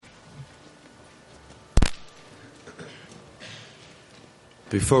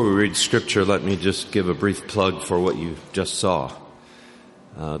Before we read Scripture, let me just give a brief plug for what you just saw.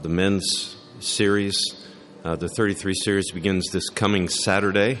 The men's series, the 33 series, begins this coming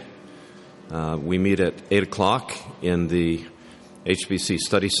Saturday. We meet at 8 o'clock in the HBC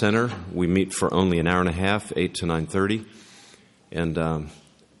Study Center. We meet for only an hour and a half, 8 to 9:30. And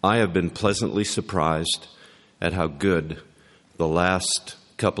I have been pleasantly surprised at how good the last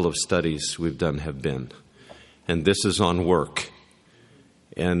couple of studies we've done have been. And this is on work.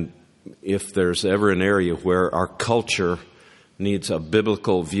 And if there's ever an area where our culture needs a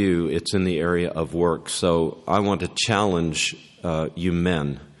biblical view, it's in the area of work. So I want to challenge you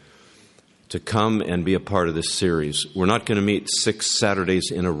men to come and be a part of this series. We're not going to meet 6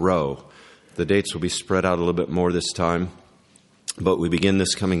 Saturdays in a row. The dates will be spread out a little bit more this time. But we begin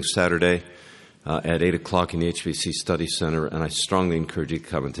this coming Saturday at 8 o'clock in the HBC Study Center, and I strongly encourage you to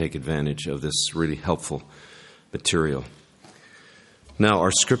come and take advantage of this really helpful material. Now,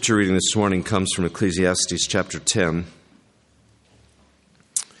 our scripture reading this morning comes from Ecclesiastes chapter 10.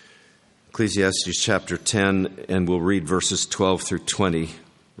 Ecclesiastes chapter 10, and we'll read verses 12 through 20,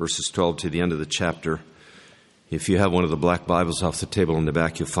 verses 12 to the end of the chapter. If you have one of the black Bibles off the table in the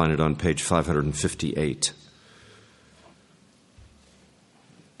back, you'll find it on page 558.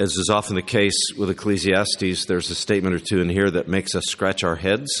 As is often the case with Ecclesiastes, there's a statement or two in here that makes us scratch our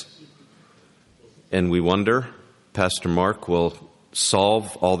heads, and we wonder. Pastor Mark will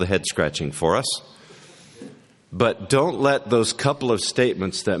solve all the head scratching for us. But don't let those couple of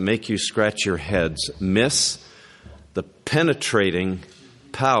statements that make you scratch your heads miss the penetrating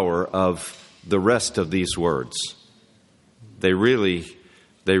power of the rest of these words. They really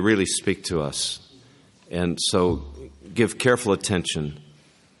speak to us. And so give careful attention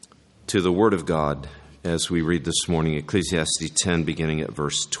to the Word of God as we read this morning, Ecclesiastes 10, beginning at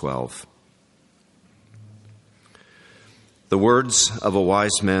verse 12. The words of a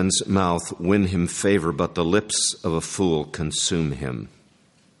wise man's mouth win him favor, but the lips of a fool consume him.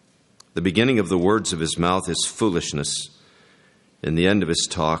 The beginning of the words of his mouth is foolishness, and the end of his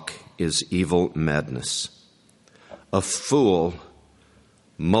talk is evil madness. A fool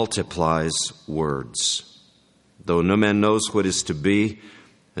multiplies words, though no man knows what is to be,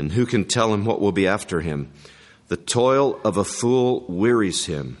 and who can tell him what will be after him. The toil of a fool wearies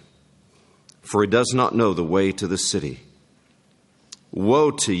him, for he does not know the way to the city.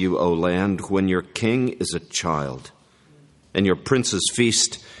 Woe to you, O land, when your king is a child, and your princes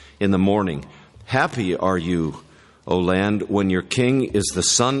feast in the morning. Happy are you, O land, when your king is the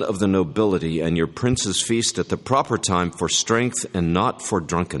son of the nobility, and your princes feast at the proper time for strength and not for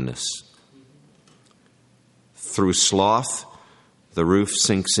drunkenness. Through sloth the roof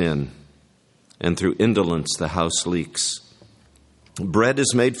sinks in, and through indolence the house leaks. Bread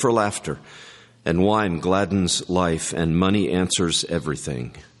is made for laughter, and wine gladdens life, and money answers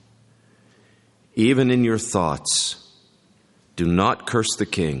everything. Even in your thoughts, do not curse the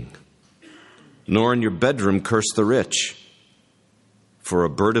king, nor in your bedroom curse the rich. For a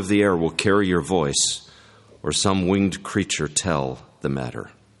bird of the air will carry your voice, or some winged creature tell the matter.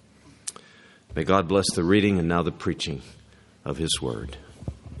 May God bless the reading and now the preaching of His Word.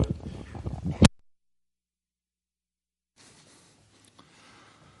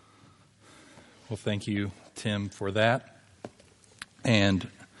 Well, thank you, Tim, for that. And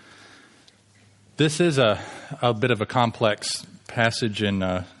this is a bit of a complex passage in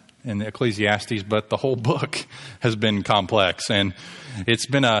Ecclesiastes, but the whole book has been complex, and it's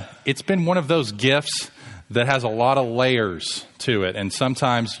been one of those gifts that has a lot of layers to it. And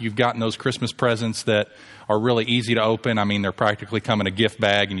sometimes you've gotten those Christmas presents that are really easy to open. I mean, they're practically come in a gift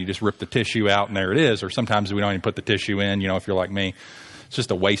bag, and you just rip the tissue out, and there it is. Or sometimes we don't even put the tissue in. You know, if you're like me, it's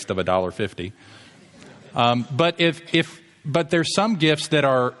just a waste of $1.50. But there's some gifts that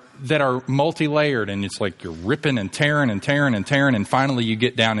are multi-layered, and it's like you're ripping and tearing and tearing and tearing, and finally you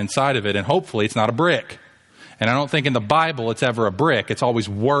get down inside of it, and hopefully it's not a brick. And I don't think in the Bible it's ever a brick. It's always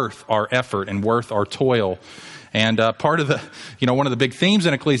worth our effort and worth our toil. And part of one of the big themes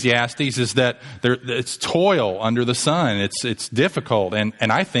in Ecclesiastes is that it's toil under the sun. It's difficult, and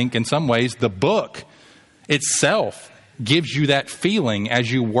I think in some ways the book itself gives you that feeling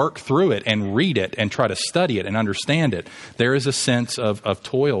as you work through it and read it and try to study it and understand it. There is a sense of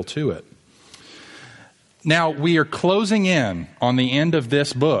toil to it. Now, we are closing in on the end of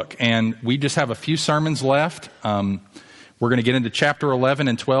this book, and we just have a few sermons left. We're going to get into chapter 11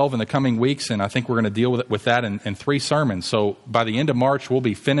 and 12 in the coming weeks, and I think we're going to deal with that in 3 sermons. So by the end of March, we'll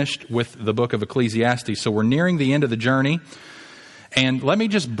be finished with the book of Ecclesiastes. So we're nearing the end of the journey. And let me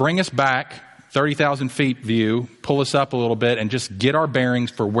just bring us back 30,000 feet view, pull us up a little bit, and just get our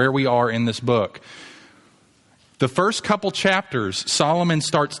bearings for where we are in this book. The first couple chapters, Solomon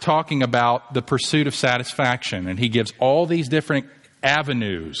starts talking about the pursuit of satisfaction, and he gives all these different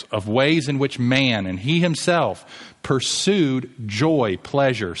avenues of ways in which man and he himself pursued joy,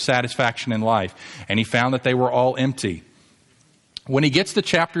 pleasure, satisfaction in life, and he found that they were all empty. When he gets to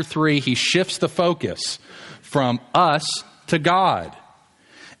chapter 3, he shifts the focus from us to God,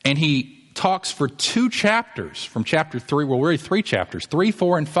 and he talks for 2 chapters from chapter 3, well, really 3 chapters. 3,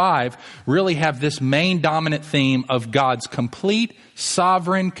 4, and 5 really have this main dominant theme of God's complete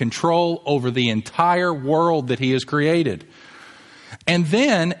sovereign control over the entire world that he has created. And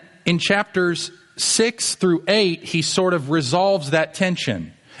then in chapters 6 through 8, he sort of resolves that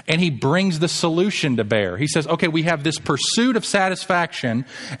tension and he brings the solution to bear. He says, okay, we have this pursuit of satisfaction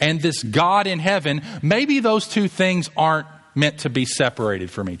and this God in heaven. Maybe those two things aren't meant to be separated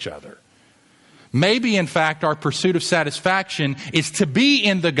from each other. Maybe, in fact, our pursuit of satisfaction is to be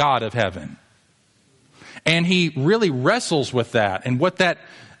in the God of heaven. And he really wrestles with that and what that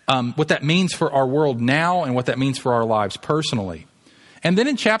means for our world now and what that means for our lives personally. And then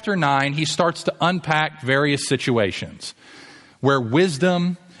in chapter 9, he starts to unpack various situations where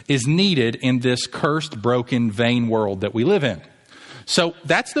wisdom is needed in this cursed, broken, vain world that we live in. So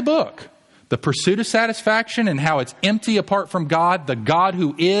that's the book. The pursuit of satisfaction and how it's empty apart from God, the God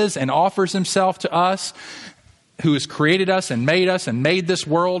who is and offers himself to us, who has created us and made this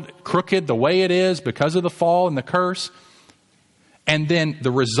world crooked the way it is because of the fall and the curse. And then the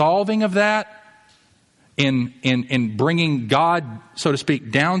resolving of that in bringing God, so to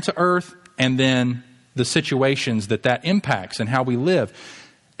speak, down to earth, and then the situations that impacts and how we live.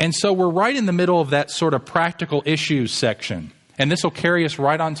 And so we're right in the middle of that sort of practical issues section. And this will carry us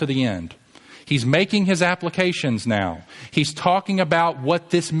right on to the end. He's making his applications now. He's talking about what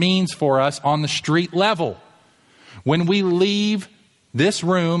this means for us on the street level. When we leave this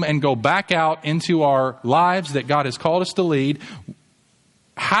room and go back out into our lives that God has called us to lead,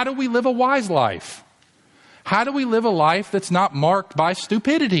 how do we live a wise life? How do we live a life that's not marked by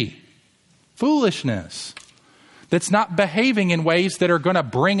stupidity, foolishness, that's not behaving in ways that are going to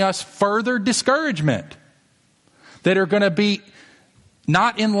bring us further discouragement, that are going to be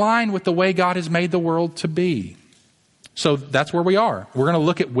not in line with the way God has made the world to be? So that's where we are. We're going to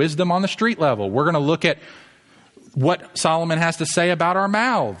look at wisdom on the street level. We're going to look at what Solomon has to say about our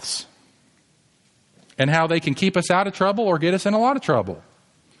mouths and how they can keep us out of trouble or get us in a lot of trouble.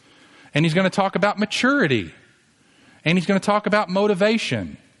 And he's going to talk about maturity. And he's going to talk about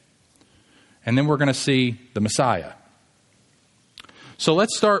motivation. And then we're going to see the Messiah. So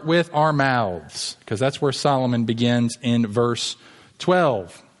let's start with our mouths, because that's where Solomon begins in verse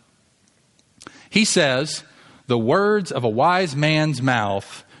 12. He says, "The words of a wise man's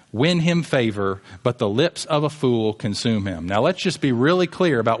mouth win him favor, but the lips of a fool consume him." Now let's just be really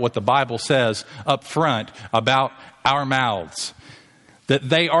clear about what the Bible says up front about our mouths. That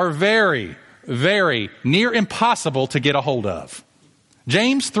they are very, very near impossible to get a hold of.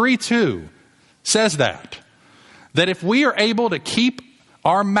 James 3:2 says that if we are able to keep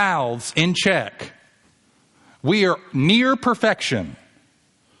our mouths in check, we are near perfection.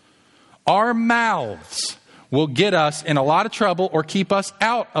 Our mouths will get us in a lot of trouble or keep us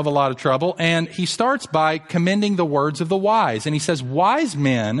out of a lot of trouble. And he starts by commending the words of the wise. And he says, wise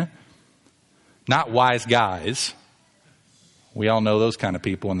men, not wise guys. We all know those kind of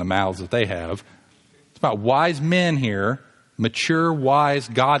people and the mouths that they have. It's about wise men here, mature, wise,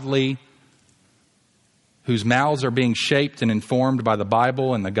 godly, whose mouths are being shaped and informed by the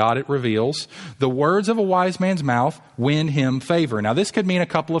Bible and the God it reveals. The words of a wise man's mouth win him favor. Now, this could mean a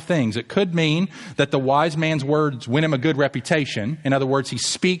couple of things. It could mean that the wise man's words win him a good reputation. In other words, he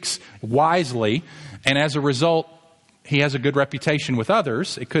speaks wisely, and as a result, he has a good reputation with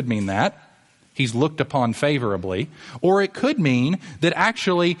others. It could mean that. He's looked upon favorably. Or it could mean that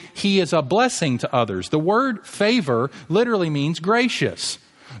actually he is a blessing to others. The word favor literally means gracious.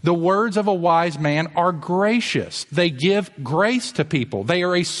 The words of a wise man are gracious. They give grace to people. They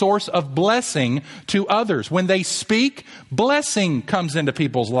are a source of blessing to others. When they speak, blessing comes into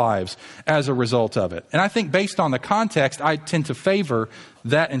people's lives as a result of it. And I think based on the context, I tend to favor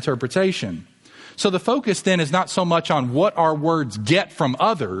that interpretation. So the focus then is not so much on what our words get from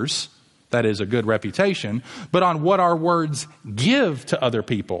others, that is a good reputation, but on what our words give to other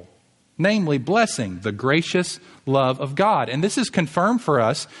people. Namely, blessing, the gracious love of God. And this is confirmed for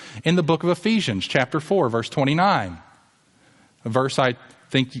us in the book of Ephesians, chapter 4, verse 29. A verse I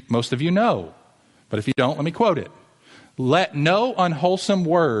think most of you know. But if you don't, let me quote it. "Let no unwholesome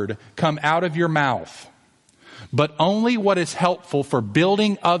word come out of your mouth, but only what is helpful for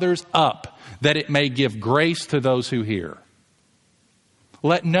building others up, that it may give grace to those who hear."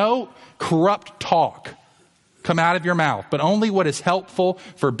 Let no corrupt talk come out of your mouth, but only what is helpful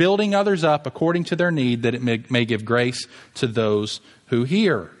for building others up according to their need, that it may give grace to those who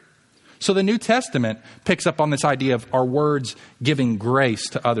hear. So the New Testament picks up on this idea of our words giving grace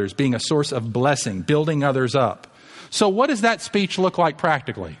to others, being a source of blessing, building others up. So what does that speech look like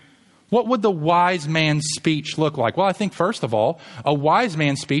practically? What would the wise man's speech look like? Well, I think first of all, a wise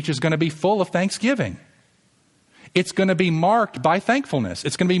man's speech is going to be full of thanksgiving. It's going to be marked by thankfulness.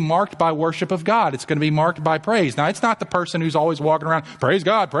 It's going to be marked by worship of God. It's going to be marked by praise. Now, it's not the person who's always walking around, praise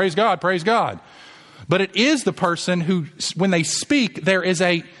God, praise God, praise God. But it is the person who, when they speak, there is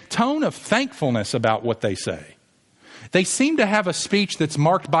a tone of thankfulness about what they say. They seem to have a speech that's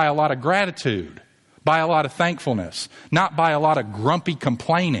marked by a lot of gratitude, by a lot of thankfulness, not by a lot of grumpy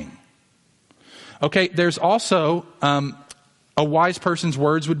complaining. Okay, there's also a wise person's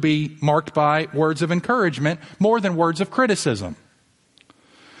words would be marked by words of encouragement more than words of criticism.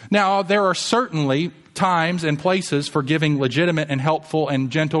 Now, there are certainly times and places for giving legitimate and helpful and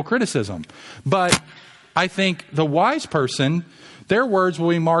gentle criticism. But I think the wise person, their words will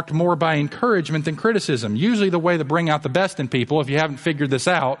be marked more by encouragement than criticism. Usually the way to bring out the best in people, if you haven't figured this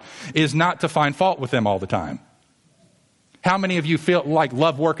out, is not to find fault with them all the time. How many of you feel like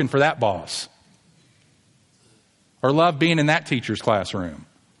love working for that boss? Or love being in that teacher's classroom?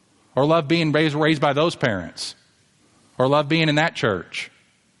 Or love being raised by those parents? Or love being in that church?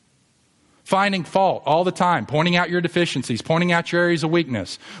 Finding fault all the time, pointing out your deficiencies, pointing out your areas of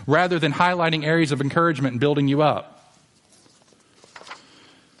weakness, rather than highlighting areas of encouragement and building you up.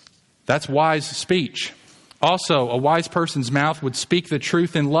 That's wise speech. Also, a wise person's mouth would speak the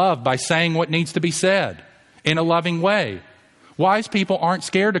truth in love by saying what needs to be said in a loving way. Wise people aren't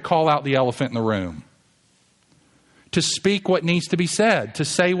scared to call out the elephant in the room, to speak what needs to be said, to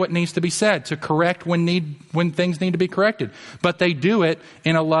say what needs to be said, to correct when things need to be corrected. But they do it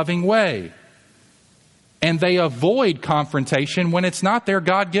in a loving way. And they avoid confrontation when it's not their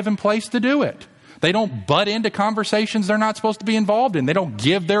God-given place to do it. They don't butt into conversations they're not supposed to be involved in. They don't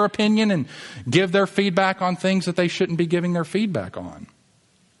give their opinion and give their feedback on things that they shouldn't be giving their feedback on.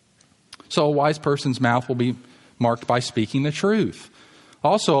 So a wise person's mouth will be marked by speaking the truth.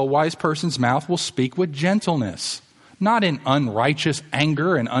 Also, a wise person's mouth will speak with gentleness, not in unrighteous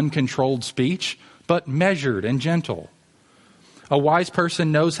anger and uncontrolled speech, but measured and gentle. A wise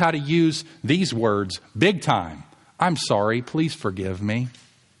person knows how to use these words big time. I'm sorry, please forgive me.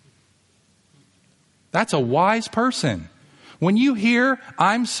 That's a wise person. When you hear,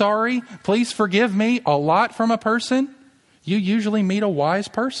 I'm sorry, please forgive me, a lot from a person, you usually meet a wise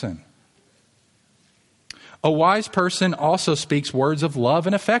person. A wise person also speaks words of love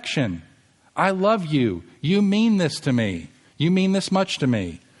and affection. I love you. You mean this to me. You mean this much to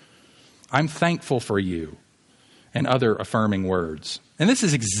me. I'm thankful for you. And other affirming words. And this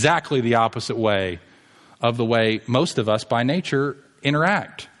is exactly the opposite way of the way most of us by nature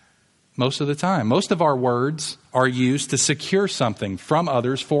interact most of the time. Most of our words are used to secure something from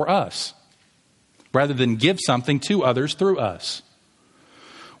others for us, rather than give something to others through us.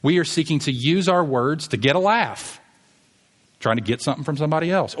 We are seeking to use our words to get a laugh, trying to get something from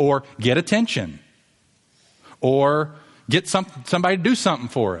somebody else, or get attention, or get somebody to do something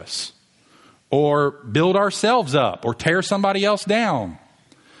for us, or build ourselves up, or tear somebody else down.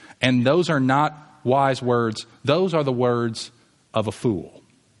 And those are not wise words. Those are the words of a fool.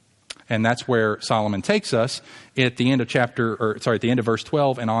 And that's where Solomon takes us at the end of at the end of verse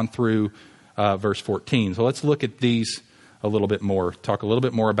 12 and on through verse 14. So let's look at these a little bit more, talk a little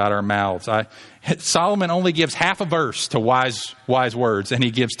bit more about our mouths. Solomon only gives half a verse to wise words, and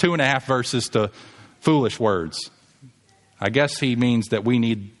he gives 2.5 verses to foolish words. I guess he means that we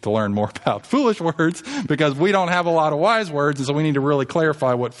need to learn more about foolish words because we don't have a lot of wise words, and so we need to really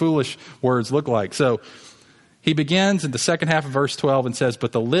clarify what foolish words look like. So he begins in the second half of verse 12 and says,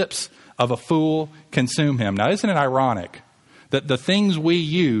 but the lips of a fool consume him. Now, isn't it ironic that the things we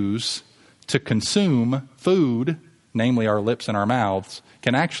use to consume food, namely our lips and our mouths,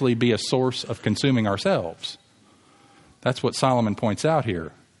 can actually be a source of consuming ourselves? That's what Solomon points out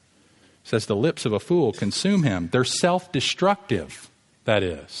here. Says the lips of a fool consume him. They're self-destructive, that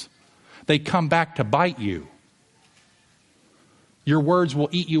is. They come back to bite you. Your words will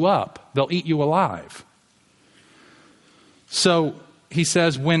eat you up. They'll eat you alive. So he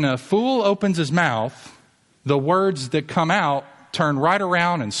says, when a fool opens his mouth, the words that come out turn right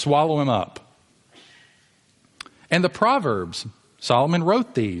around and swallow him up. And the Proverbs, Solomon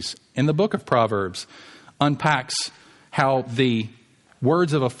wrote these in the book of Proverbs, unpacks how the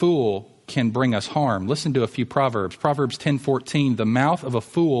words of a fool can bring us harm. Listen to a few Proverbs. Proverbs 10:14, the mouth of a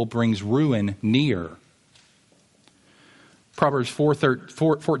fool brings ruin near. Proverbs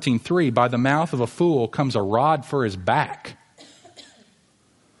 14:3, by the mouth of a fool comes a rod for his back.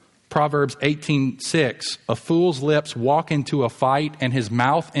 Proverbs 18:6, a fool's lips walk into a fight and his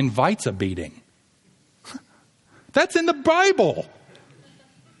mouth invites a beating. That's in the Bible.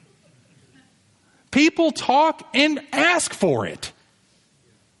 People talk and ask for it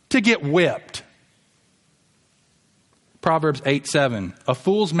to get whipped. Proverbs 8:7, a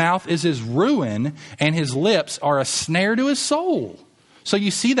fool's mouth is his ruin and his lips are a snare to his soul. So you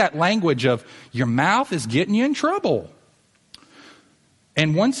see that language of your mouth is getting you in trouble.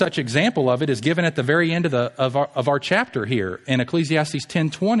 And one such example of it is given at the very end of our chapter here in Ecclesiastes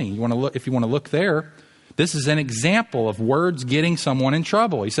 10:20. If you want to look there, this is an example of words getting someone in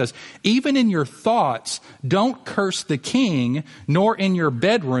trouble. He says, even in your thoughts, don't curse the king, nor in your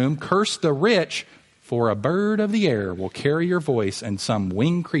bedroom curse the rich, for a bird of the air will carry your voice and some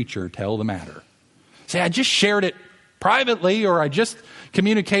winged creature tell the matter. Say, I just shared it privately, or I just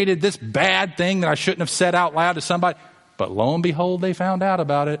communicated this bad thing that I shouldn't have said out loud to somebody. But lo and behold, they found out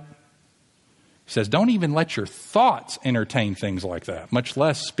about it. He says, don't even let your thoughts entertain things like that, much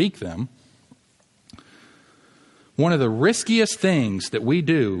less speak them. One of the riskiest things that we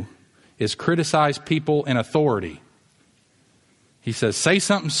do is criticize people in authority. He says, say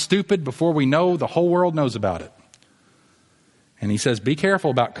something stupid before we know the whole world knows about it. And he says, be careful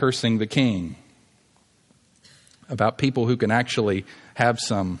about cursing the king, about people who can actually have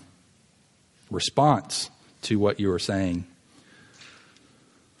some response to what you are saying.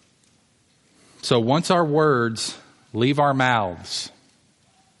 So once our words leave our mouths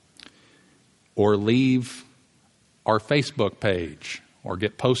or leave our Facebook page or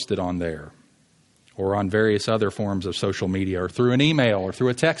get posted on there or on various other forms of social media or through an email or through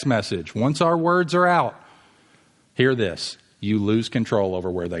a text message, once our words are out, hear this, you lose control over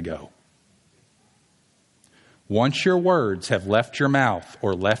where they go. Once your words have left your mouth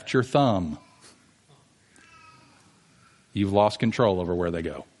or left your thumb, you've lost control over where they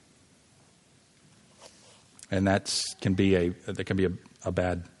go. And that can be a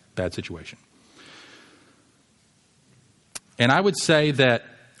bad situation. And I would say that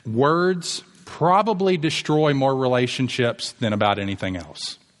words probably destroy more relationships than about anything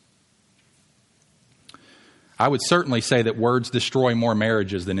else. I would certainly say that words destroy more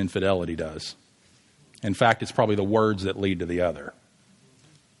marriages than infidelity does. In fact, it's probably the words that lead to the other.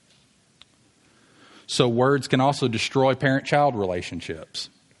 So words can also destroy parent-child relationships.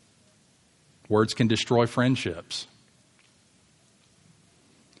 Words can destroy friendships.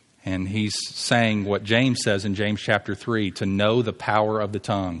 And he's saying what James says in James chapter 3, to know the power of the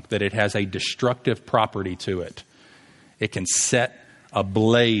tongue, that it has a destructive property to it. It can set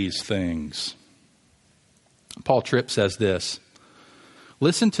ablaze things. Paul Tripp says this,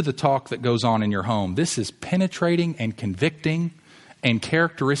 listen to the talk that goes on in your home. This is penetrating and convicting and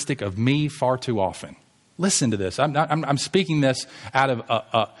characteristic of me far too often. Listen to this. I'm speaking this out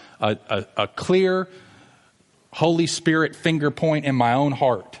of a clear Holy Spirit finger point in my own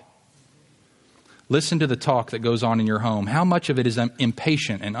heart. Listen to the talk that goes on in your home. How much of it is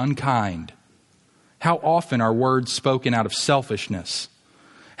impatient and unkind? How often are words spoken out of selfishness?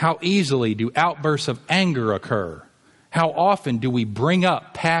 How easily do outbursts of anger occur? How often do we bring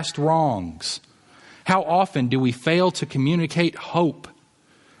up past wrongs? How often do we fail to communicate hope?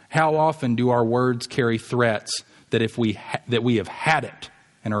 How often do our words carry threats that we have had it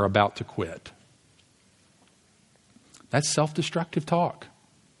and are about to quit? That's self-destructive talk.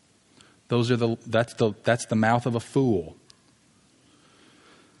 That's the mouth of a fool.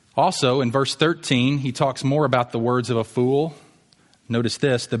 Also, in verse 13, he talks more about the words of a fool. Notice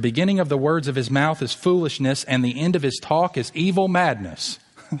this, the beginning of the words of his mouth is foolishness, and the end of his talk is evil madness.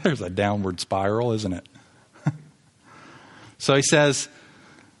 There's a downward spiral, isn't it? So he says,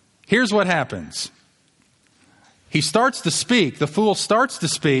 here's what happens. He starts to speak, the fool starts to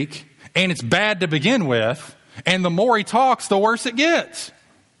speak, and it's bad to begin with, and the more he talks, the worse it gets.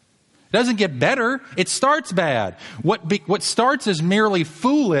 It doesn't get better, it starts bad. What starts as merely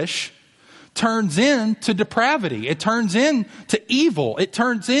foolish turns into depravity. It turns into evil. It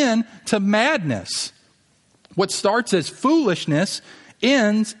turns into madness. What starts as foolishness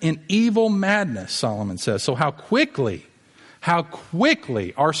ends in evil madness, Solomon says. So how quickly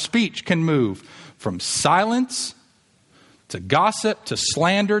our speech can move from silence to gossip, to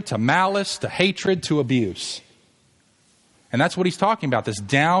slander, to malice, to hatred, to abuse. And that's what he's talking about, this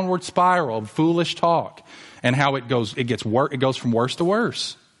downward spiral of foolish talk and how it goes from worse to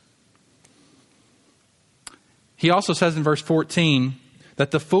worse. He also says in verse 14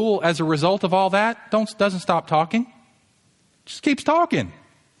 that the fool, as a result of all that, doesn't stop talking. Just keeps talking.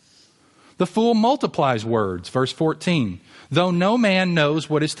 The fool multiplies words. Verse 14. Though no man knows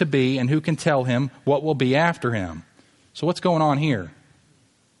what is to be, and who can tell him what will be after him. So what's going on here?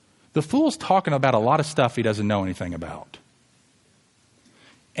 The fool's talking about a lot of stuff he doesn't know anything about.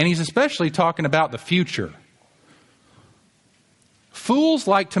 And he's especially talking about the future. Fools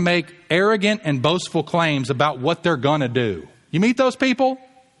like to make arrogant and boastful claims about what they're going to do. You meet those people?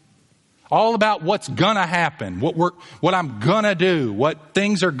 All about what's going to happen, what I'm going to do, what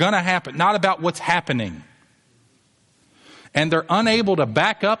things are going to happen, not about what's happening. And they're unable to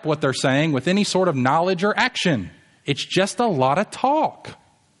back up what they're saying with any sort of knowledge or action. It's just a lot of talk.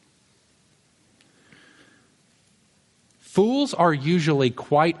 Fools are usually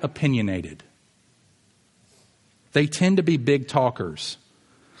quite opinionated. They tend to be big talkers.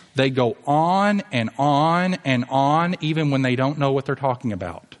 They go on and on and on, even when they don't know what they're talking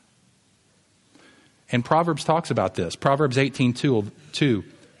about. And Proverbs talks about this. Proverbs 18:2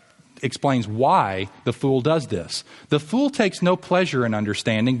 explains why the fool does this. The fool takes no pleasure in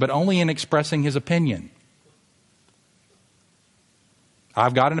understanding, but only in expressing his opinion.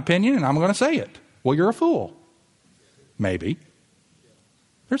 I've got an opinion and I'm going to say it. Well, you're a fool. Maybe.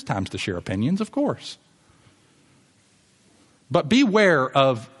 There's times to share opinions, of course. But beware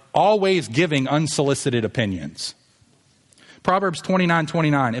of always giving unsolicited opinions. Proverbs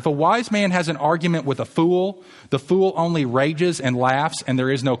 29:29. If a wise man has an argument with a fool, the fool only rages and laughs, and there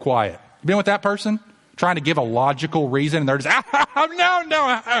is no quiet. You been with that person? Trying to give a logical reason, and they're just,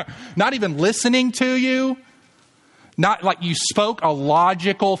 no, not even listening to you. Not like you spoke a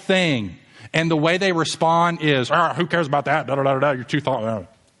logical thing, and the way they respond is, who cares about that? You're too thoughtful.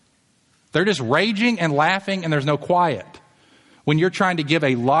 They're just raging and laughing, and there's no quiet. When you're trying to give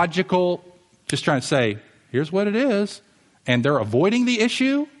a logical, just trying to say, here's what it is, and they're avoiding the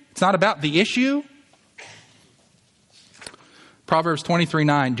issue. It's not about the issue. Proverbs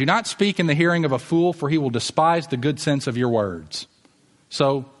 23:9. Do not speak in the hearing of a fool, for he will despise the good sense of your words.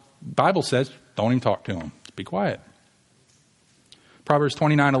 So, the Bible says, don't even talk to him. Just be quiet. Proverbs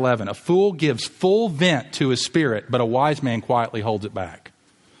 29:11. A fool gives full vent to his spirit, but a wise man quietly holds it back.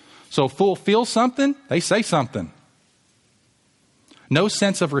 So, a fool feels something, they say something. No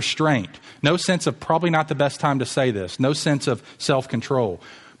sense of restraint. No sense of probably not the best time to say this. No sense of self-control.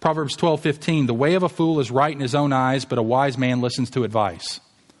 Proverbs 12:15. The way of a fool is right in his own eyes, but a wise man listens to advice.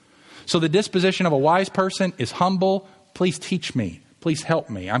 So the disposition of a wise person is humble. Please teach me. Please help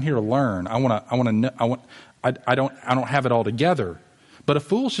me. I'm here to learn. I don't have it all together. But a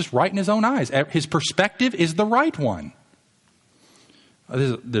fool's just right in his own eyes. His perspective is the right one.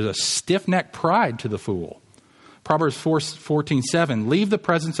 There's a stiff-necked pride to the fool. Proverbs 14:7. Leave the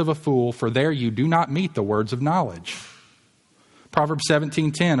presence of a fool, for there you do not meet the words of knowledge. Proverbs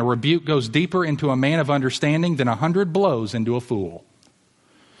 17:10. A rebuke goes deeper into a man of understanding than 100 blows into a fool.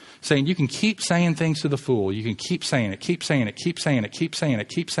 Saying you can keep saying things to the fool. You can keep saying it, keep saying it, keep saying it, keep saying it,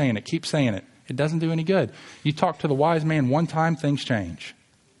 keep saying it, keep saying it. It doesn't do any good. You talk to the wise man one time, things change.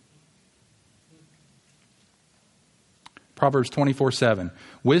 Proverbs 24:7.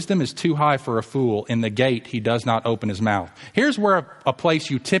 Wisdom is too high for a fool. In the gate he does not open his mouth. Here's where a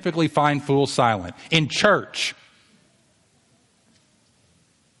place you typically find fools silent. In church.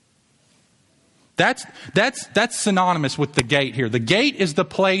 That's synonymous with the gate here. The gate is the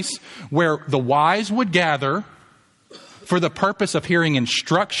place where the wise would gather for the purpose of hearing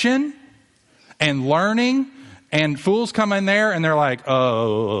instruction and learning. And fools come in there and they're like,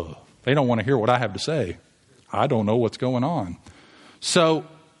 they don't want to hear what I have to say. I don't know what's going on. So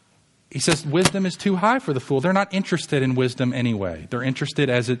he says wisdom is too high for the fool. They're not interested in wisdom anyway. They're interested,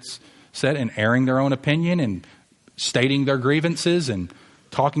 as it's said, in airing their own opinion and stating their grievances and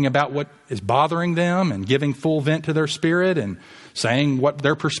talking about what is bothering them and giving full vent to their spirit and saying what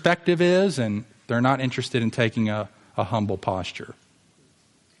their perspective is. And they're not interested in taking a humble posture.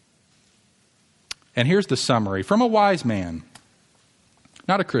 And here's the summary from a wise man.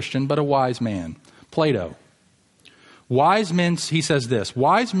 Not a Christian, but a wise man. Plato. Wise men, he says this,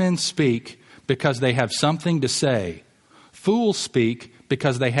 wise men speak because they have something to say. Fools speak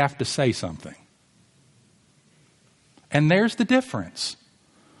because they have to say something. And there's the difference.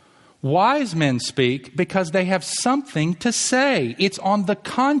 Wise men speak because they have something to say. It's on the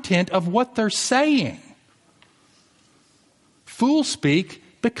content of what they're saying. Fools speak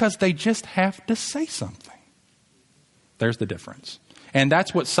because they just have to say something. There's the difference. And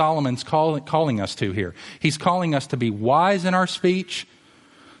that's what Solomon's calling us to here. He's calling us to be wise in our speech,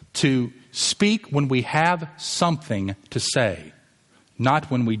 to speak when we have something to say,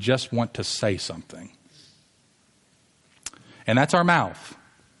 not when we just want to say something. And that's our mouth.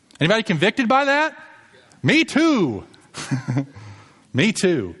 Anybody convicted by that? Me too. Me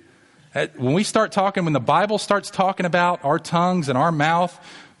too. When the Bible starts talking about our tongues and our mouth,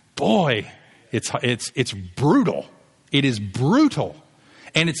 boy, it's brutal. It is brutal.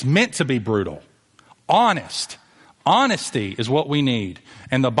 And it's meant to be brutal. Honest. Honesty is what we need.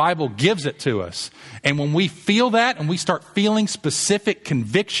 And the Bible gives it to us. And when we feel that and we start feeling specific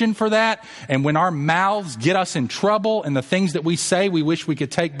conviction for that, and when our mouths get us in trouble and the things that we say we wish we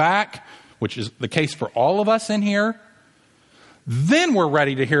could take back, which is the case for all of us in here, then we're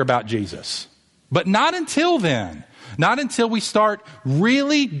ready to hear about Jesus. But not until then. Not until we start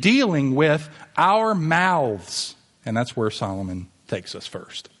really dealing with our mouths. And that's where Solomon takes us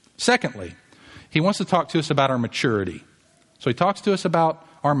first. Secondly, he wants to talk to us about our maturity. So he talks to us about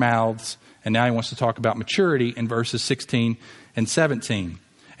our mouths, and now he wants to talk about maturity in verses 16 and 17.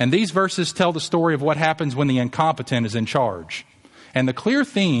 And these verses tell the story of what happens when the incompetent is in charge. And the clear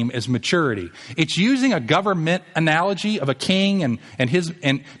theme is maturity. It's using a government analogy of a king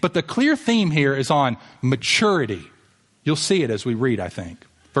but the clear theme here is on maturity. You'll see it as we read, I think.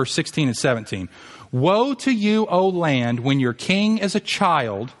 Verse 16 and 17. Woe to you, O land, when your king is a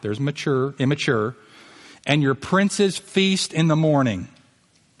child, there's immature, and your princes feast in the morning,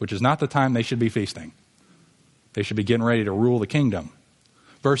 which is not the time they should be feasting. They should be getting ready to rule the kingdom.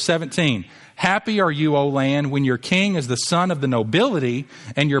 Verse 17. Happy are you, O land, when your king is the son of the nobility,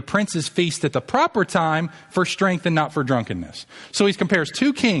 and your princes feast at the proper time for strength and not for drunkenness. So he compares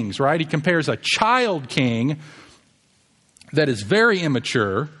two kings, right? He compares a child king that is very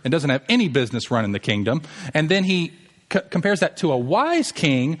immature and doesn't have any business running the kingdom. And then he compares that to a wise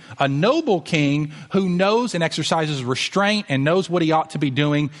king, a noble king who knows and exercises restraint and knows what he ought to be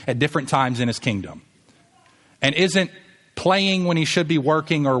doing at different times in his kingdom. And isn't playing when he should be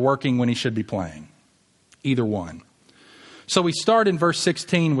working or working when he should be playing. Either one. So we start in verse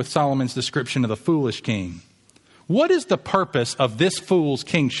 16 with Solomon's description of the foolish king. What is the purpose of this fool's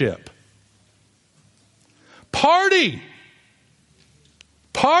kingship? Party!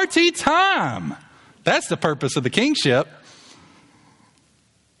 Party time. That's the purpose of the kingship.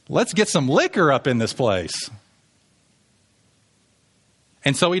 Let's get some liquor up in this place.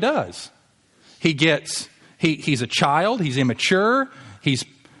 And so he does. He's a child. He's immature. He's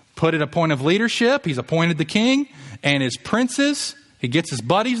put at a point of leadership. He's appointed the king and his princes. He gets his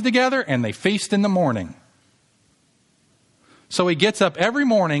buddies together and they feast in the morning. So he gets up every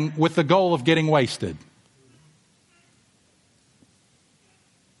morning with the goal of getting wasted.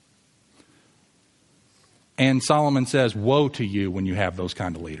 And Solomon says, woe to you when you have those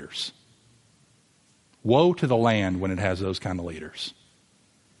kind of leaders. Woe to the land when it has those kind of leaders.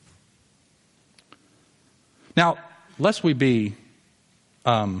 Now, lest we be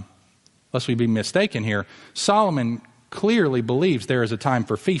mistaken here, Solomon clearly believes there is a time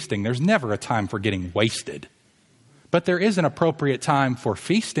for feasting. There's never a time for getting wasted. But there is an appropriate time for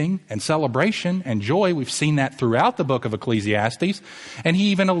feasting and celebration and joy. We've seen that throughout the book of Ecclesiastes. And he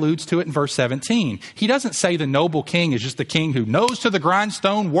even alludes to it in verse 17. He doesn't say the noble king is just the king who nose to the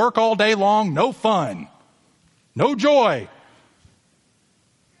grindstone, work all day long, no fun, no joy.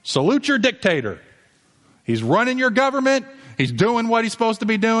 Salute your dictator. He's running your government. He's doing what he's supposed to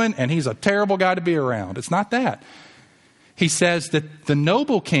be doing. And he's a terrible guy to be around. It's not that. He says that the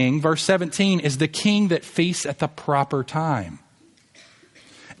noble king, verse 17, is the king that feasts at the proper time.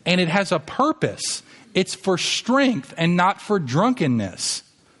 And it has a purpose. It's for strength and not for drunkenness.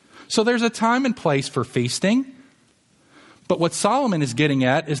 So there's a time and place for feasting. But what Solomon is getting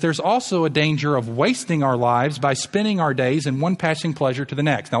at is there's also a danger of wasting our lives by spending our days in one passing pleasure to the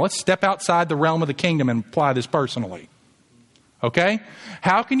next. Now let's step outside the realm of the kingdom and apply this personally. Okay?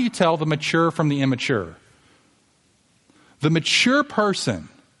 How can you tell the mature from the immature? The mature person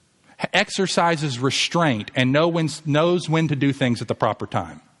exercises restraint and knows when to do things at the proper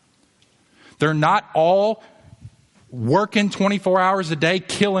time. They're not all working 24 hours a day,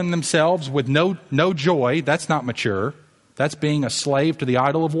 killing themselves with no joy. That's not mature. That's being a slave to the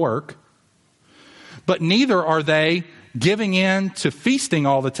idol of work. But neither are they giving in to feasting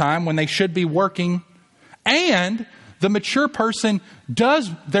all the time when they should be working. And the mature person does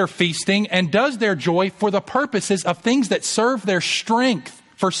their feasting and does their joy for the purposes of things that serve their strength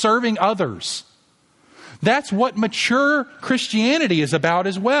for serving others. That's what mature Christianity is about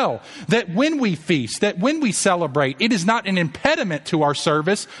as well. That when we feast, that when we celebrate, it is not an impediment to our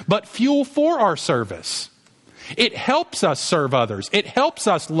service, but fuel for our service. It helps us serve others. It helps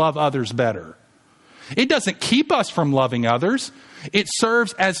us love others better. It doesn't keep us from loving others. It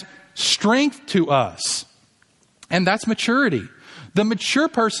serves as strength to us. And that's maturity. The mature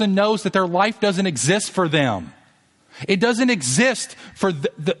person knows that their life doesn't exist for them. It doesn't exist for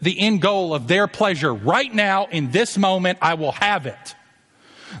the end goal of their pleasure. Right now, in this moment, I will have it.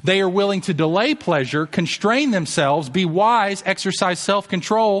 They are willing to delay pleasure, constrain themselves, be wise, exercise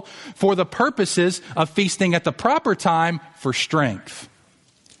self-control for the purposes of feasting at the proper time for strength.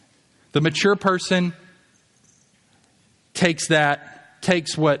 The mature person takes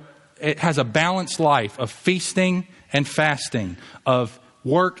what it has a balanced life of feasting and fasting, of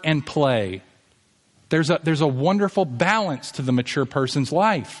work and play. There's a wonderful balance to the mature person's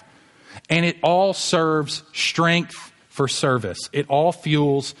life. And it all serves strength for service. It all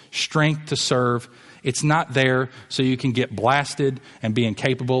fuels strength to serve. It's not there so you can get blasted and be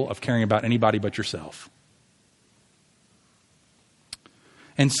incapable of caring about anybody but yourself.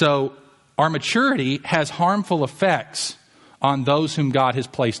 And so our maturity has harmful effects on those whom God has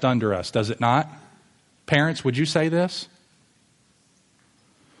placed under us, does it not? Parents, would you say this?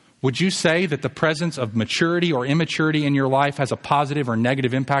 Would you say that the presence of maturity or immaturity in your life has a positive or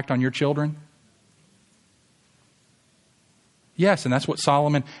negative impact on your children? Yes, and that's what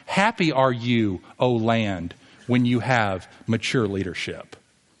Solomon, happy are you, O land, when you have mature leadership.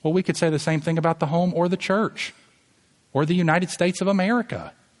 Well, we could say the same thing about the home or the church or the United States of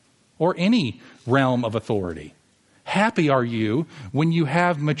America or any realm of authority. Happy are you when you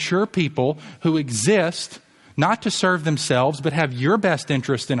have mature people who exist not to serve themselves, but have your best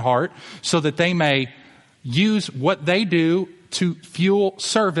interest in heart so that they may use what they do to fuel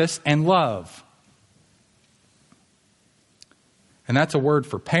service and love. And that's a word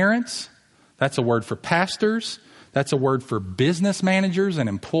for parents. That's a word for pastors. That's a word for business managers and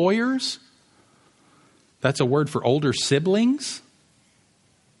employers. That's a word for older siblings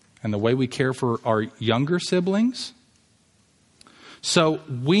and the way we care for our younger siblings. So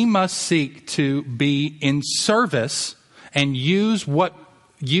we must seek to be in service and use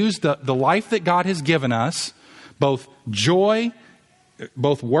the life that God has given us, both joy,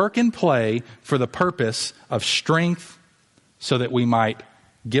 both work and play, for the purpose of strength, so that we might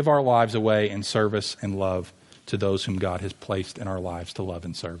give our lives away in service and love to those whom God has placed in our lives to love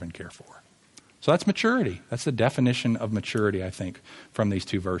and serve and care for. So that's maturity. That's the definition of maturity, I think, from these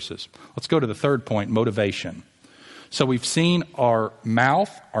two verses. Let's go to the third point, motivation. So we've seen our mouth,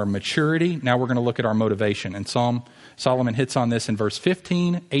 our maturity. Now we're going to look at our motivation. And Solomon hits on this in verse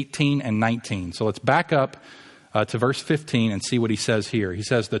 15, 18, and 19. So let's back up to verse 15 and see what he says here. He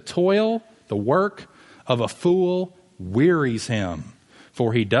says, the toil, the work of a fool wearies him,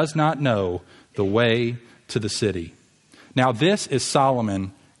 for he does not know the way to the city. Now this is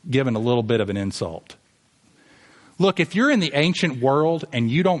Solomon given a little bit of an insult. Look, if you're in the ancient world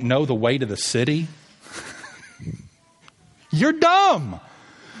and you don't know the way to the city, you're dumb.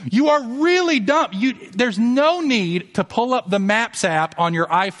 You are really dumb. There's no need to pull up the Maps app on your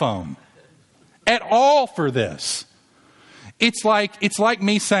iPhone at all for this. It's like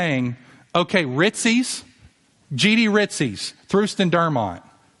me saying, okay, Ritzy's, GD Ritzy's, Thruston Dermont.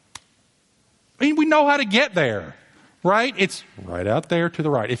 I mean, we know how to get there, right? It's right out there to the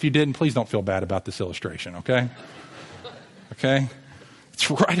right. If you didn't, please don't feel bad about this illustration, okay? Okay? It's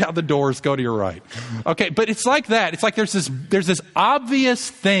right out the doors, go to your right. Okay, but it's like that. It's like there's this obvious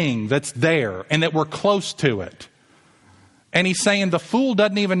thing that's there and that we're close to it. And he's saying the fool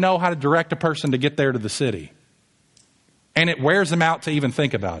doesn't even know how to direct a person to get there to the city. And it wears him out to even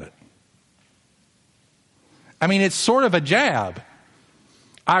think about it. I mean, it's sort of a jab.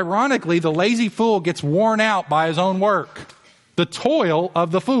 Ironically, the lazy fool gets worn out by his own work. The toil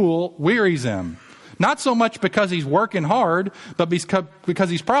of the fool wearies him. Not so much because he's working hard, but because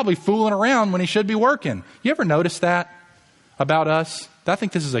he's probably fooling around when he should be working. You ever notice that about us? I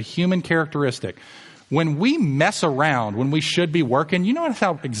think this is a human characteristic. When we mess around when we should be working, you notice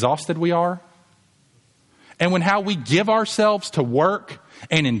how exhausted we are? And when how we give ourselves to work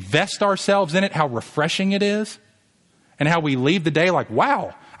and invest ourselves in it, how refreshing it is? And how we leave the day like,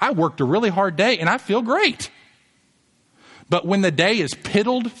 wow, I worked a really hard day and I feel great. But when the day is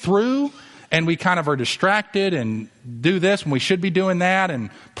piddled through and we kind of are distracted and do this when we should be doing that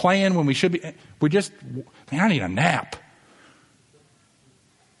and playing when we should be, I need a nap.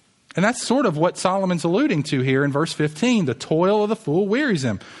 And that's sort of what Solomon's alluding to here in verse 15. The toil of the fool wearies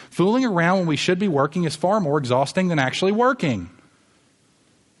him. Fooling around when we should be working is far more exhausting than actually working.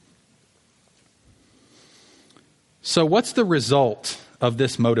 So what's the result of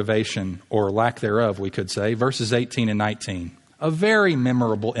this motivation, or lack thereof, we could say? Verses 18 and 19. A very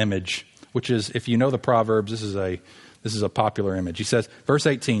memorable image, which is, if you know the Proverbs, this is a popular image. He says, verse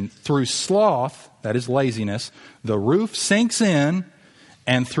 18, through sloth, that is laziness, the roof sinks in,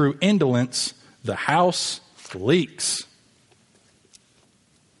 and through indolence, the house leaks.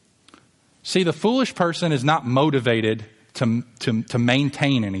 See, the foolish person is not motivated to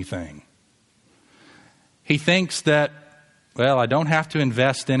maintain anything. He thinks that well, I don't have to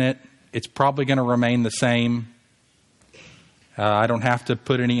invest in it. It's probably going to remain the same. I don't have to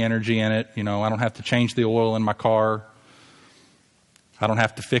put any energy in it. I don't have to change the oil in my car. I don't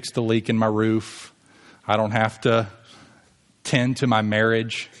have to fix the leak in my roof. I don't have to tend to my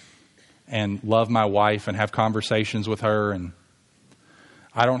marriage and love my wife and have conversations with her. And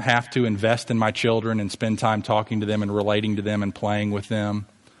I don't have to invest in my children and spend time talking to them and relating to them and playing with them.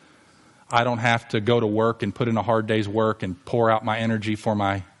 I don't have to go to work and put in a hard day's work and pour out my energy for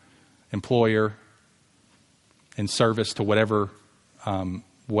my employer in service to whatever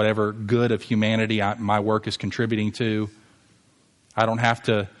good of humanity my work is contributing to. I don't have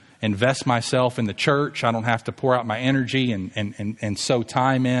to invest myself in the church. I don't have to pour out my energy and sow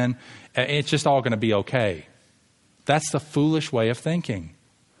time in. It's just all going to be okay. That's the foolish way of thinking.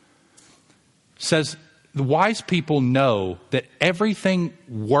 It says the wise people know that everything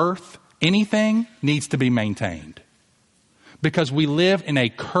worth anything needs to be maintained. Because we live in a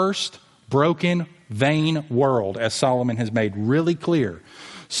cursed, broken, vain world, as Solomon has made really clear.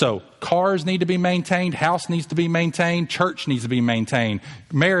 So cars need to be maintained, house needs to be maintained, church needs to be maintained,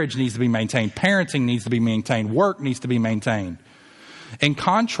 marriage needs to be maintained, parenting needs to be maintained, work needs to be maintained. In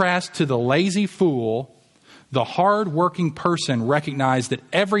contrast to the lazy fool, the hard-working person recognized that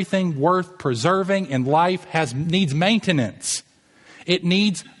everything worth preserving in life needs maintenance. It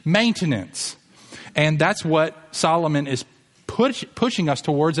needs maintenance. And that's what Solomon is pushing us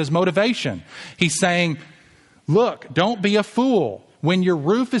towards as motivation. He's saying, look, don't be a fool. When your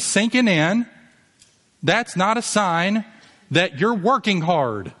roof is sinking in, that's not a sign that you're working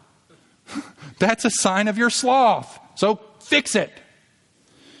hard. That's a sign of your sloth. So fix it.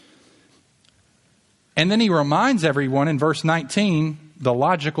 And then he reminds everyone in verse 19 the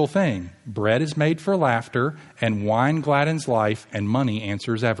logical thing. Bread is made for laughter, and wine gladdens life, and money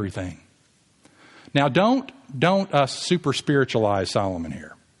answers everything. Now don't super spiritualize Solomon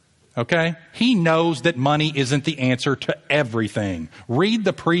here. Okay? He knows that money isn't the answer to everything. Read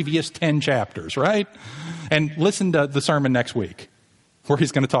the previous 10 chapters, right? And listen to the sermon next week where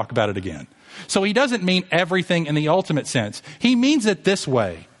he's going to talk about it again. So he doesn't mean everything in the ultimate sense. He means it this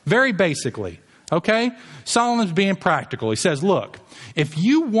way, very basically. Okay? Solomon's being practical. He says, look, if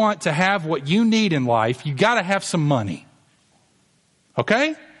you want to have what you need in life, you got to have some money.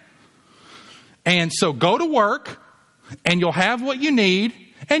 Okay? And so go to work and you'll have what you need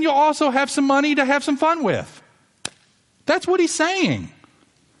and you'll also have some money to have some fun with. That's what he's saying.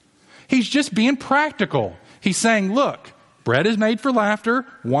 He's just being practical. He's saying, look, bread is made for laughter,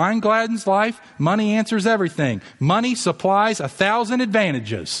 wine gladdens life, money answers everything. Money supplies 1,000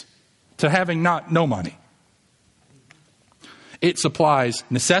 advantages to having no money. It supplies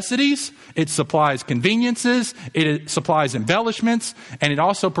necessities, it supplies conveniences, it supplies embellishments, and it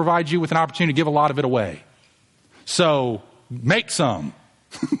also provides you with an opportunity to give a lot of it away. So make some.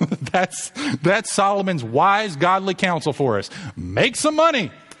 That's Solomon's wise, godly counsel for us. Make some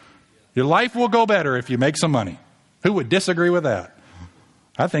money. Your life will go better if you make some money. Who would disagree with that?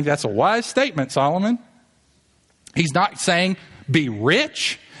 I think that's a wise statement, Solomon. He's not saying be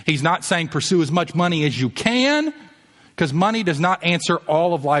rich. He's not saying pursue as much money as you can, because money does not answer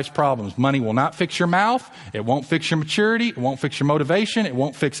all of life's problems. Money will not fix your mouth. It won't fix your maturity. It won't fix your motivation. It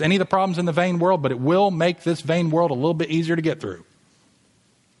won't fix any of the problems in the vain world, but it will make this vain world a little bit easier to get through.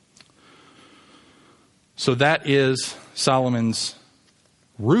 So that is Solomon's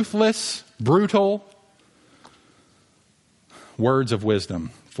ruthless, brutal words of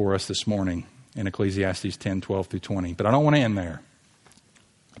wisdom for us this morning in Ecclesiastes 10:12-20. But I don't want to end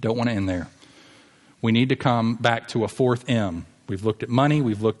there. We need to come back to a fourth M. We've looked at money.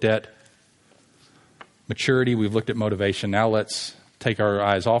 We've looked at maturity. We've looked at motivation. Now let's take our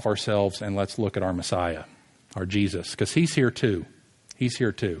eyes off ourselves and let's look at our Messiah, our Jesus, because he's here too. He's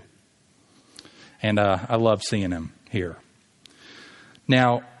here too. And I love seeing him here.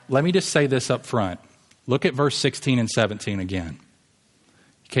 Now, let me just say this up front. Look at verse 16 and 17 again.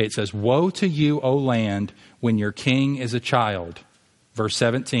 Okay, it says, "Woe to you, O land, when your king is a child." Verse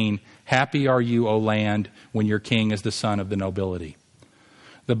 17, "Happy are you, O land, when your king is the son of the nobility."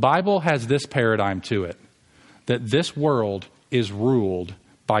 The Bible has this paradigm to it, that this world is ruled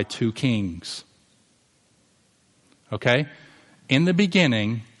by two kings. Okay? In the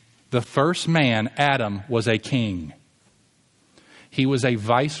beginning, the first man, Adam, was a king. He was a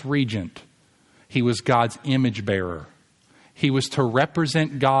vice regent. He was God's image bearer. He was to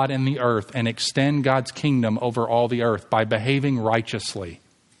represent God in the earth and extend God's kingdom over all the earth by behaving righteously.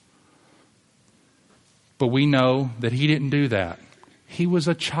 But we know that he didn't do that. He was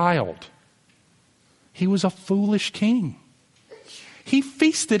a child. He was a foolish king. He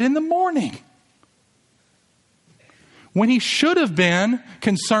feasted in the morning. When he should have been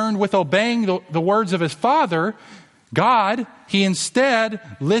concerned with obeying the words of his father, God, he instead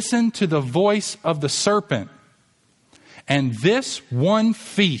listened to the voice of the serpent. And this one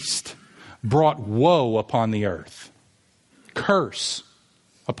feast brought woe upon the earth. Curse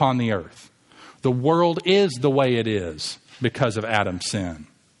upon the earth. The world is the way it is because of Adam's sin.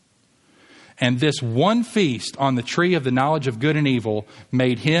 And this one feast on the tree of the knowledge of good and evil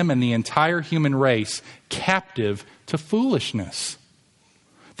made him and the entire human race captive to foolishness.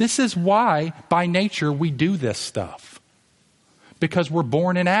 This is why, by nature, we do this stuff. Because we're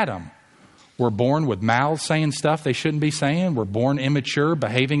born in Adam. We're born with mouths saying stuff they shouldn't be saying. We're born immature,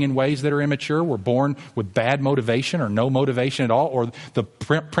 behaving in ways that are immature. We're born with bad motivation or no motivation at all, or the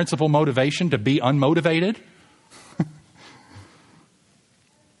principal motivation to be unmotivated.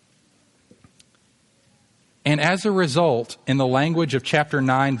 And as a result, in the language of chapter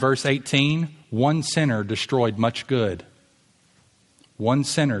 9, verse 18, one sinner destroyed much good. One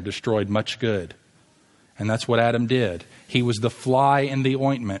sinner destroyed much good. And that's what Adam did. He was the fly in the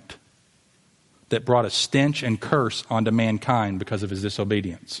ointment that brought a stench and curse onto mankind because of his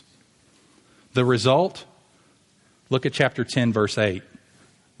disobedience. The result, look at chapter 10, verse 8.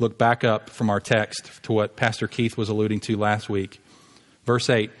 Look back up from our text to what Pastor Keith was alluding to last week.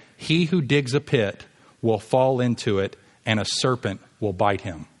 Verse 8, he who digs a pit will fall into it, and a serpent will bite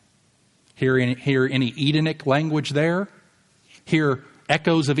him. Hear any Edenic language there? Hear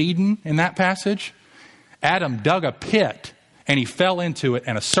echoes of Eden in that passage? Adam dug a pit, and he fell into it,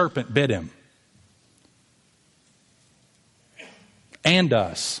 and a serpent bit him. And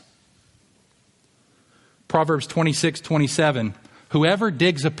us. Proverbs 26:27. Whoever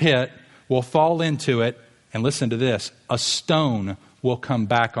digs a pit will fall into it, and listen to this, a stone will come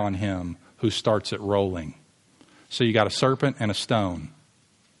back on him who starts it rolling. So you got a serpent and a stone.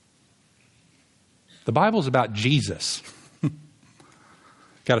 The Bible's about Jesus.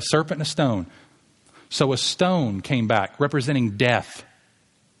 Got a serpent and a stone. So a stone came back representing death.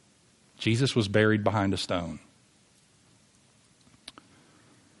 Jesus was buried behind a stone.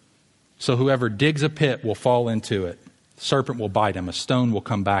 So whoever digs a pit will fall into it. The serpent will bite him. A stone will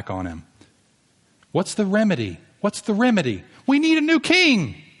come back on him. What's the remedy? What's the remedy? We need a new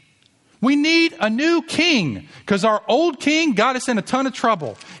king. We need a new king because our old king got us in a ton of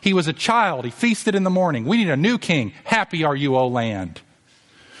trouble. He was a child. He feasted in the morning. We need a new king. Happy are you, O land.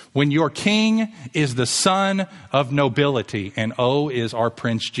 When your king is the son of nobility, and O is our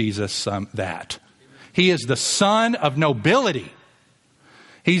Prince Jesus that. He is the son of nobility.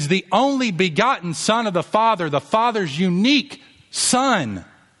 He's the only begotten son of the Father's unique son.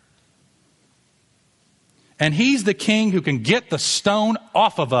 And he's the king who can get the stone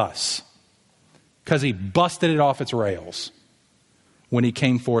off of us. Because he busted it off its rails when he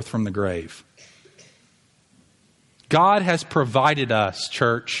came forth from the grave. God has provided us,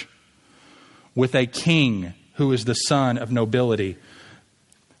 church, with a king who is the son of nobility,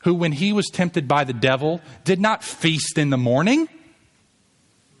 who when he was tempted by the devil did not feast in the morning.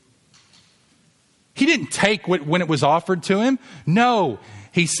 He didn't take when it was offered to him. No,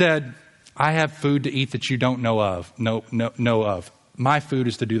 he said, I have food to eat that you don't know of. Know of. My food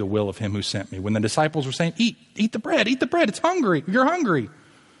is to do the will of him who sent me. When the disciples were saying, eat the bread, it's hungry, you're hungry.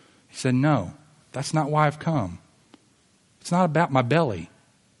 He said, no, that's not why I've come. It's not about my belly.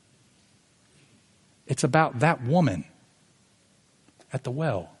 It's about that woman at the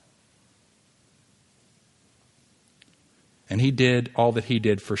well. And he did all that he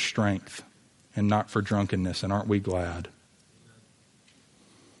did for strength and not for drunkenness. And aren't we glad?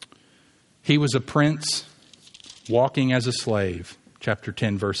 He was a prince walking as a slave. Chapter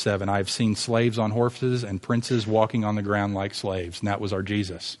 10, verse 7. I have seen slaves on horses and princes walking on the ground like slaves. And that was our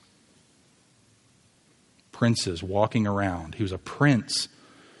Jesus. Princes walking around. He was a prince,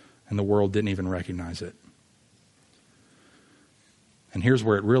 and the world didn't even recognize it. And here's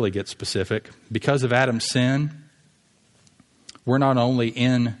where it really gets specific. Because of Adam's sin, we're not only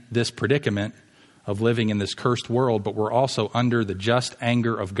in this predicament of living in this cursed world, but we're also under the just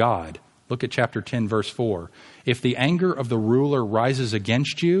anger of God. Look at chapter 10, verse 4. If the anger of the ruler rises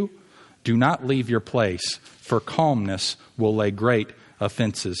against you, do not leave your place, for calmness will lay great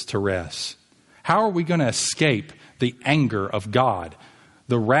offenses to rest. How are we going to escape the anger of God,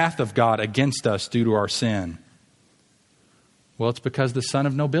 the wrath of God against us due to our sin? Well, it's because the son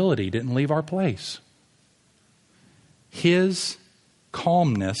of nobility didn't leave our place. His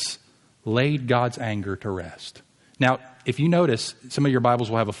calmness laid God's anger to rest. Now, if you notice, some of your Bibles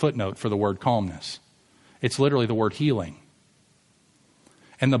will have a footnote for the word calmness. It's literally the word healing.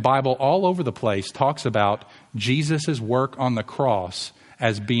 And the Bible all over the place talks about Jesus' work on the cross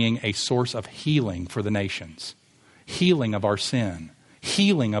as being a source of healing for the nations. healing of our sin,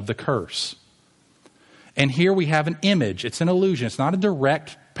 healing of the curse. And here we have an image. It's an illusion. It's not a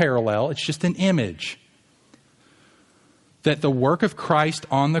direct parallel. It's just an image. That the work of Christ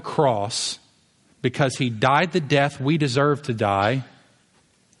on the cross, because he died the death we deserve to die,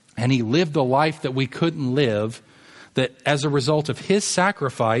 and he lived the life that we couldn't live, that as a result of his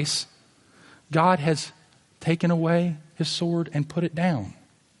sacrifice, God has taken away his sword and put it down.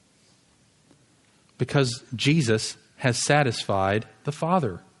 Because Jesus has satisfied the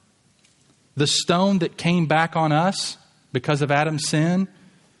Father. The stone that came back on us because of Adam's sin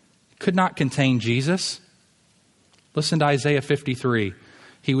could not contain Jesus. Listen to Isaiah 53.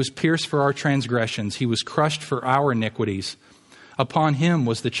 He was pierced for our transgressions. He was crushed for our iniquities. Upon him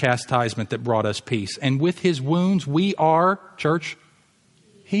was the chastisement that brought us peace. And with his wounds we are, church,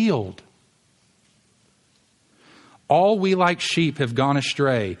 healed. All we like sheep have gone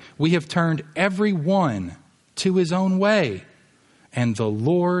astray. We have turned every one to his own way. And the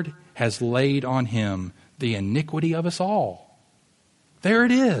Lord has laid on him the iniquity of us all. There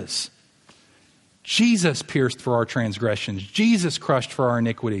it is. Jesus pierced for our transgressions. Jesus crushed for our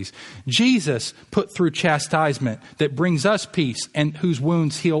iniquities. Jesus put through chastisement that brings us peace and whose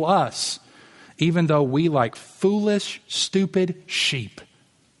wounds heal us. Even though we, like foolish, stupid sheep,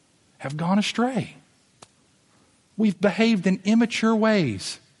 have gone astray. We've behaved in immature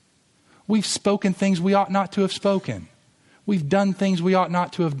ways. We've spoken things we ought not to have spoken. We've done things we ought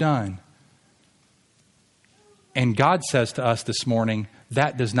not to have done. And God says to us this morning,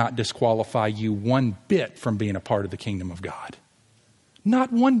 that does not disqualify you one bit from being a part of the kingdom of God.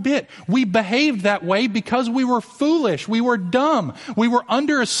 Not one bit. We behaved that way because we were foolish. We were dumb. We were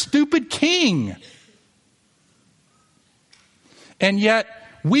under a stupid king. And yet,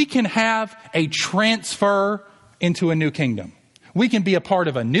 we can have a transfer into a new kingdom. We can be a part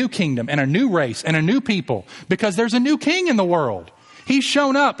of a new kingdom and a new race and a new people because there's a new king in the world. He's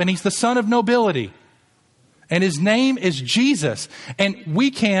shown up and he's the son of nobility. And his name is Jesus. And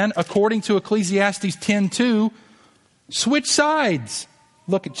we can, according to Ecclesiastes 10:2, switch sides.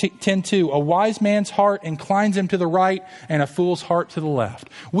 Look at 10:2. A wise man's heart inclines him to the right and a fool's heart to the left.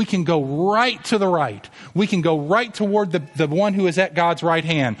 We can go right to the right. We can go right toward the one who is at God's right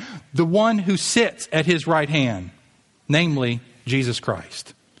hand. The one who sits at his right hand. Namely, Jesus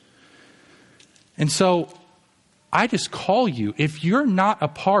Christ. And so, I just call you, if you're not a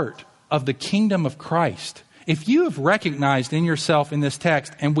part of the kingdom of Christ, if you have recognized in yourself in this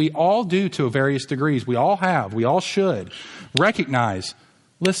text, and we all do to various degrees, we all have, we all should, recognize,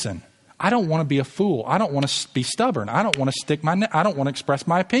 listen, I don't want to be a fool. I don't want to be stubborn. I don't want to I don't want to express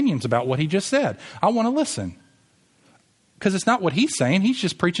my opinions about what he just said. I want to listen. Because it's not what he's saying. He's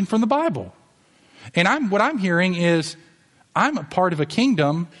just preaching from the Bible. And what I'm hearing is, I'm a part of a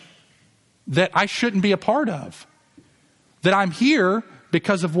kingdom that I shouldn't be a part of. That I'm here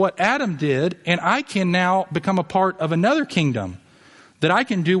because of what Adam did, and I can now become a part of another kingdom. That I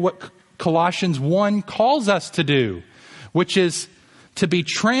can do what Colossians 1 calls us to do, which is to be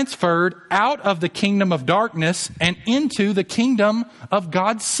transferred out of the kingdom of darkness and into the kingdom of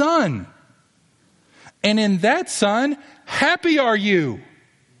God's Son. And in that Son, happy are you.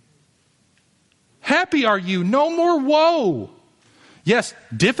 Happy are you. No more woe. Yes,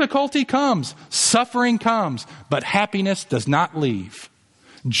 difficulty comes, suffering comes, but happiness does not leave.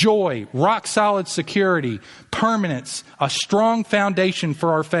 Joy, rock solid security, permanence, a strong foundation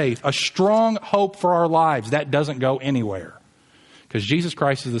for our faith, a strong hope for our lives. That doesn't go anywhere. Because Jesus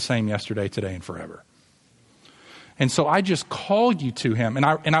Christ is the same yesterday, today, and forever. And so I just called you to him. And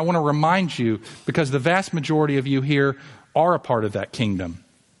I want to remind you, because the vast majority of you here are a part of that kingdom.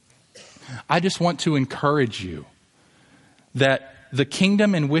 I just want to encourage you that the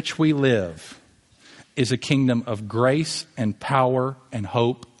kingdom in which we live is a kingdom of grace and power and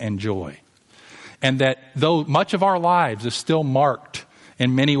hope and joy. And that though much of our lives is still marked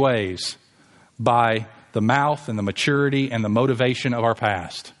in many ways by the mouth and the maturity and the motivation of our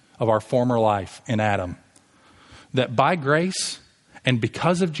past, of our former life in Adam, that by grace and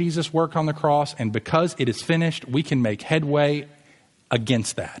because of Jesus' work on the cross and because it is finished, we can make headway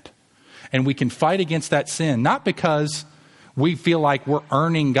against that. And we can fight against that sin, not because we feel like we're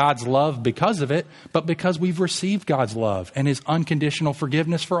earning God's love because of it, but because we've received God's love and his unconditional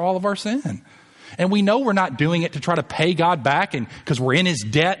forgiveness for all of our sin. And we know we're not doing it to try to pay God back and because we're in his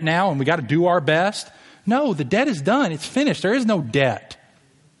debt now and we got to do our best. No, the debt is done. It's finished. There is no debt.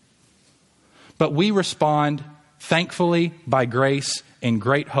 But we respond thankfully by grace and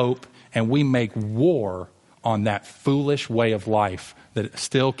great hope, and we make war on that foolish way of life that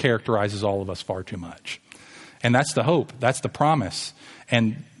still characterizes all of us far too much. And that's the hope. That's the promise.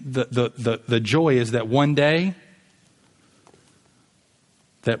 And the joy is that one day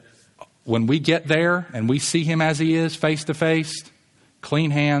that when we get there and we see him as he is, face to face,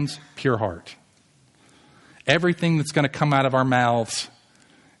 clean hands, pure heart. Everything that's going to come out of our mouths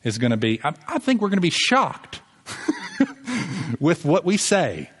is going to be, I think we're going to be shocked with what we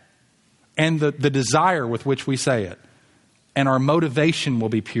say and the desire with which we say it. And our motivation will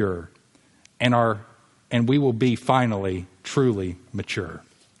be pure. And we will be finally, truly mature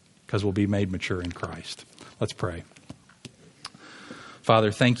because we'll be made mature in Christ. Let's pray.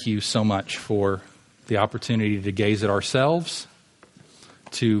 Father, thank you so much for the opportunity to gaze at ourselves,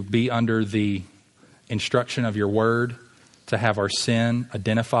 to be under the instruction of your word, to have our sin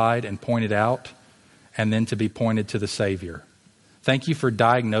identified and pointed out, and then to be pointed to the Savior. Thank you for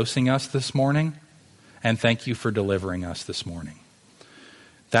diagnosing us this morning, and thank you for delivering us this morning.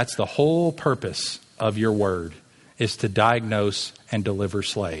 That's the whole purpose of your word, is to diagnose and deliver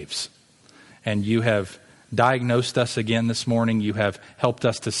slaves. And you have diagnosed us again this morning. You have helped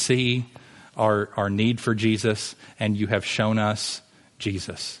us to see our need for Jesus, and you have shown us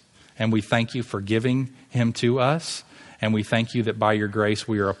Jesus. And we thank you for giving him to us. And we thank you that by your grace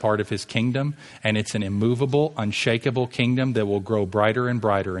we are a part of his kingdom. And it's an immovable, unshakable kingdom that will grow brighter and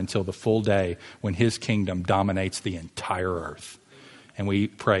brighter until the full day when his kingdom dominates the entire earth. And we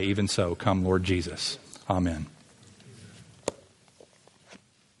pray, even so, come Lord Jesus. Amen.